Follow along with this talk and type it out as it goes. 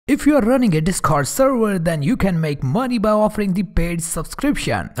If you are running a Discord server, then you can make money by offering the paid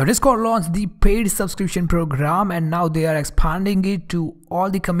subscription. Now Discord launched the paid subscription program and now they are expanding it to all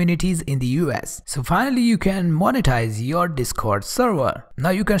the communities in the US. So finally you can monetize your Discord server.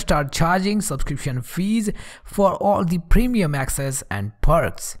 Now you can start charging subscription fees for all the premium access and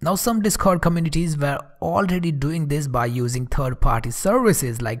perks. Now some Discord communities were already doing this by using third-party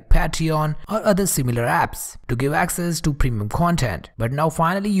services like Patreon or other similar apps to give access to premium content. But now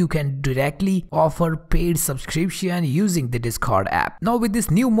finally you can directly offer paid subscription using the Discord app. Now with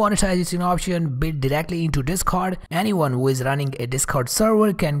this new monetization option built directly into Discord, anyone who is running a Discord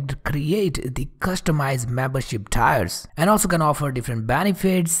server can create the customized membership tiers and also can offer different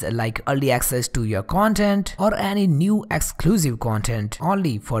benefits like early access to your content or any new exclusive content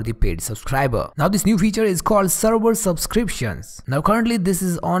only for the paid subscriber. Now this new feature is called server subscriptions. Now currently this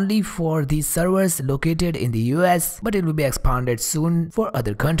is only for the servers located in the US, but it will be expanded soon for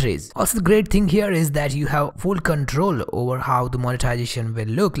other countries. Also the great thing here is that you have full control over how the monetization will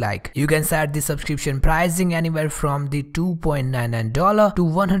look like. You can set the subscription pricing anywhere from the $2.99 to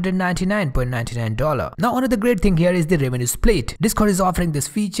 $199.99. Now another great thing here is the revenue split. Discord is offering this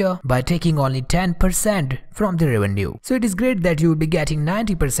feature by taking only 10% from the revenue. So it is great that you will be getting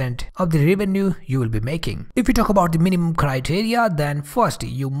 90% of the revenue you will be making. If we talk about the minimum criteria, then first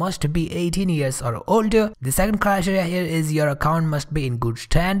you must be 18 years or older. The second criteria here is your account must be in good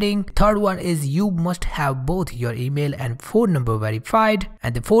standing. Third one is you must have both your email and phone number verified.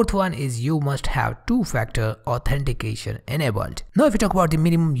 And the fourth one is you must have two-factor authentication enabled. Now if we talk about the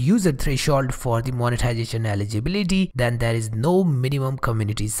minimum user threshold for the monetization eligibility, then there is no minimum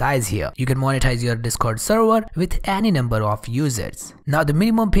community size here. You can monetize your Discord server with any number of users. Now the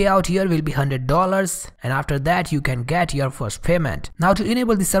minimum payout here will be $100 and after that you can get your first payment. Now to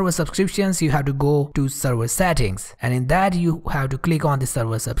enable the server subscriptions, you have to go to server settings and in that you have to click on the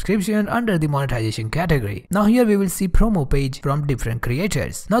server subscription under the monetization category. Now here we will see promo page from different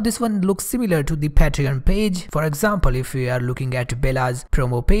creators. Now this one looks similar to the Patreon page. For example, if we are looking at Bella's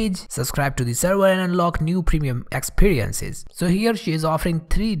promo page, subscribe to the server and unlock new premium experiences. So here she is offering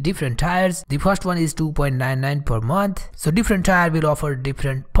 3 different tiers. The first one is $2.99 per month. So different tier will offer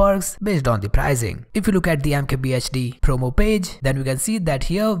different perks based on the pricing. If you look at the MKBHD promo page, then we can see that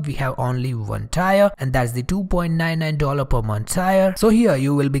here we have only one tier and that's the $2.99 per month tier. So here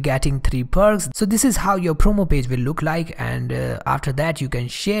you will be getting 3 perks. So this is how your promo page will look like, and after that you can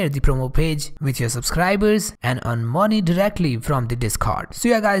share the promo page with your subscribers and earn money directly from the Discord. So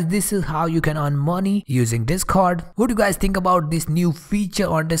yeah guys, this is how you can earn money using Discord. What do you guys think about this new feature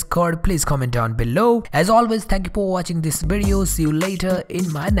on Discord? Please comment down below. As always, thank you for watching this video. See you later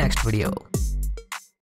in my next video.